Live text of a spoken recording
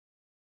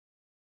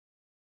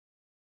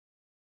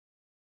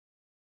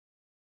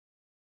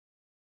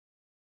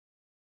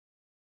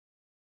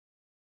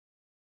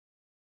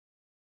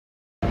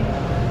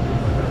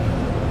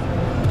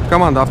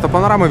Команда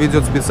 «Автопанорама»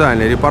 ведет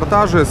специальные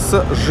репортажи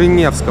с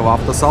Женевского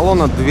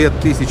автосалона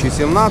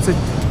 2017.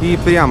 И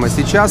прямо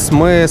сейчас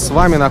мы с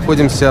вами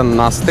находимся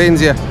на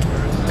стенде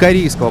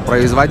корейского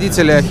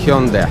производителя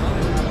Hyundai.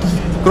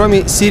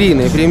 Кроме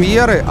серийной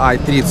премьеры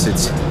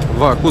i30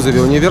 в кузове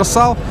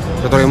универсал,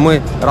 который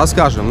мы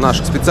расскажем в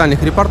наших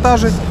специальных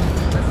репортажах,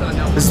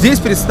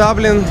 здесь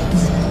представлен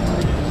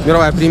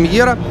мировая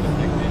премьера,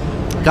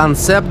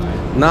 концепт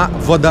на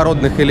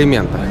водородных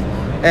элементах.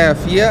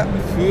 Первые,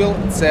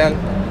 Fuell,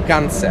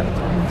 концепте.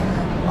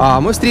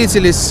 Мы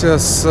встретились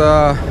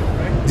с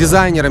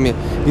дизайнерами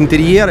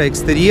интерьера,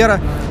 экстерьера,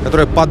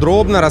 которые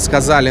подробно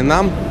рассказали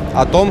нам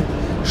о том,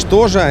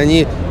 что же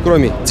они,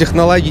 кроме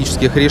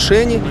технологических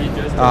решений,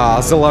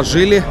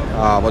 заложили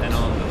вот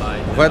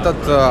в этот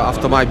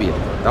автомобиль.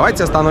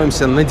 Давайте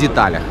остановимся на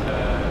деталях.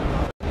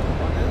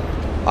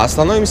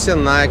 Остановимся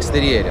на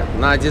экстерьере,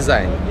 на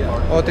дизайне.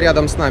 Вот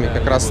рядом с нами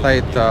как раз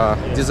стоит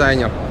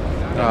дизайнер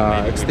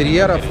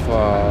экстерьеров,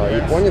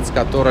 японец,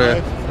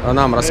 который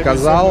нам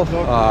рассказал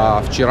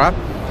вчера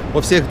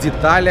о всех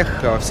деталях,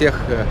 о всех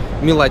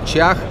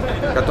мелочах,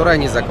 которые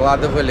они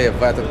закладывали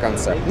в этот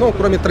концепт. Ну,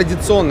 кроме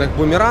традиционных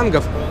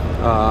бумерангов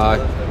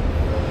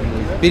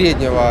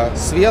переднего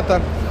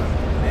света,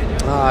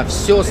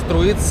 все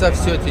струится,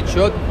 все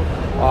течет,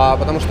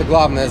 потому что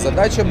главная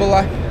задача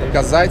была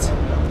показать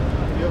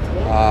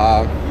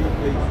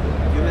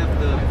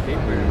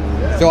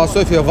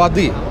философию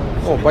воды.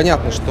 Ну,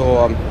 понятно,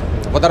 что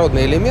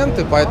водородные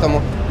элементы,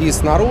 поэтому и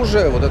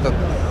снаружи вот этот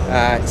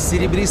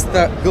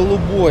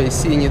серебристо-голубой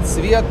синий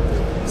цвет,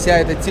 вся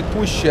эта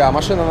текущая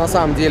машина на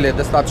самом деле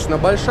достаточно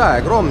большая,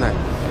 огромная.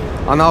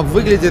 Она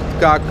выглядит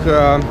как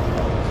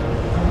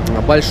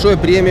большой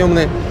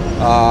премиумный,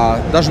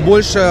 даже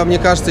больше, мне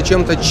кажется,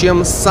 чем-то,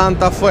 чем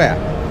Санта-Фе.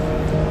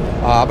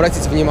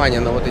 Обратите внимание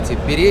на вот эти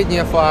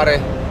передние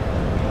фары,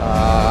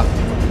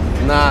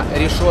 на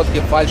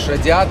решетки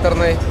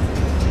фальш-радиаторной,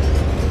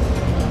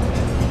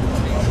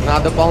 на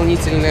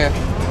дополнительные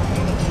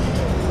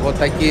вот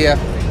такие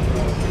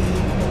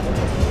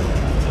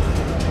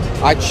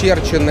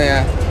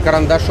очерченные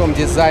карандашом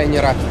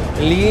дизайнера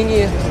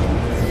линии.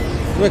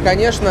 Ну и,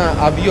 конечно,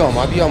 объем.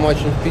 Объем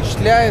очень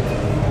впечатляет.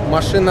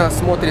 Машина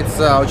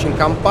смотрится очень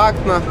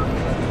компактно,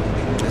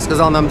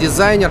 сказал нам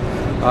дизайнер.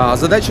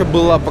 Задача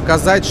была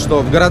показать, что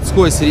в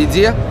городской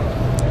среде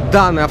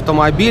данный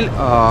автомобиль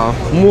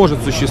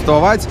может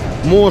существовать,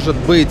 может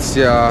быть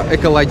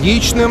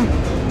экологичным,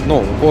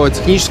 ну, по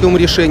техническому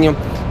решению,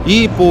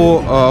 и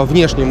по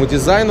внешнему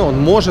дизайну он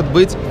может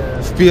быть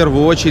в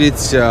первую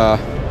очередь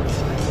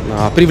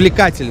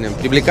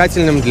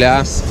привлекательным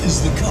для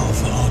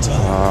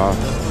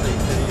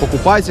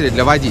покупателей,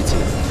 для водителей.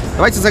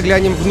 Давайте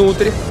заглянем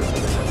внутрь.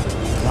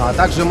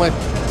 Также мы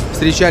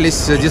встречались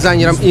с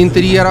дизайнером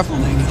интерьеров,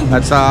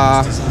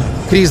 это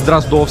Крис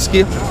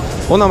Дроздовский.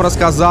 Он нам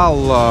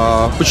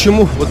рассказал,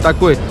 почему вот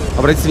такой,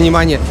 обратите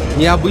внимание,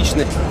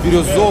 необычный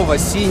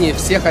бирюзово-синий,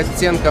 всех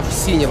оттенков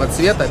синего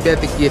цвета.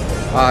 Опять-таки,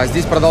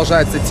 здесь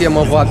продолжается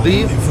тема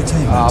воды.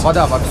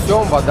 Вода во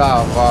всем,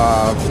 вода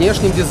во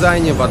внешнем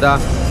дизайне, вода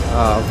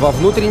во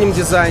внутреннем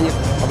дизайне.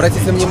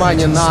 Обратите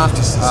внимание на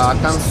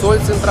консоль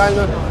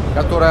центральную,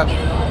 которая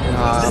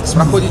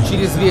проходит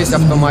через весь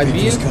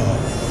автомобиль.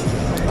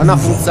 Она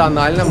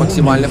функциональна,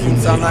 максимально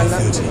функциональна.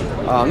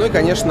 Ну и,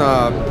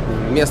 конечно,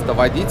 место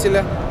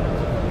водителя.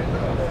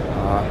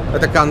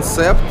 Это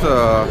концепт,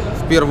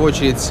 в первую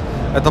очередь,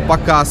 это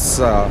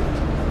показ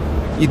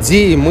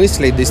идей,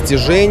 мыслей,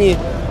 достижений,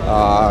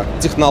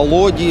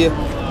 технологий,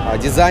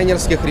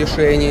 дизайнерских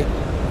решений.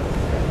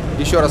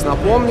 Еще раз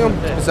напомню,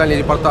 специальные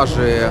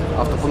репортажи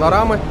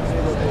 «Автопанорамы»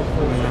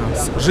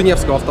 с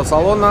Женевского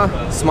автосалона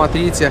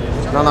смотрите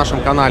на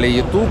нашем канале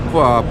YouTube,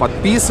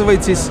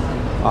 подписывайтесь,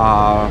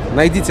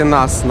 найдите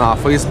нас на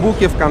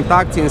Фейсбуке,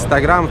 ВКонтакте,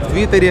 Инстаграм, в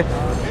Твиттере.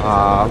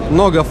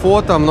 Много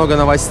фото, много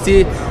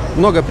новостей,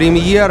 много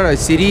премьер,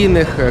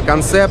 серийных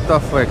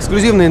концептов,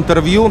 эксклюзивное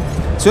интервью.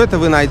 Все это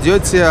вы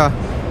найдете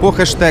по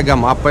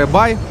хэштегам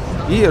АПБай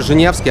и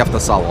Женевский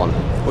автосалон.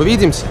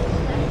 Увидимся!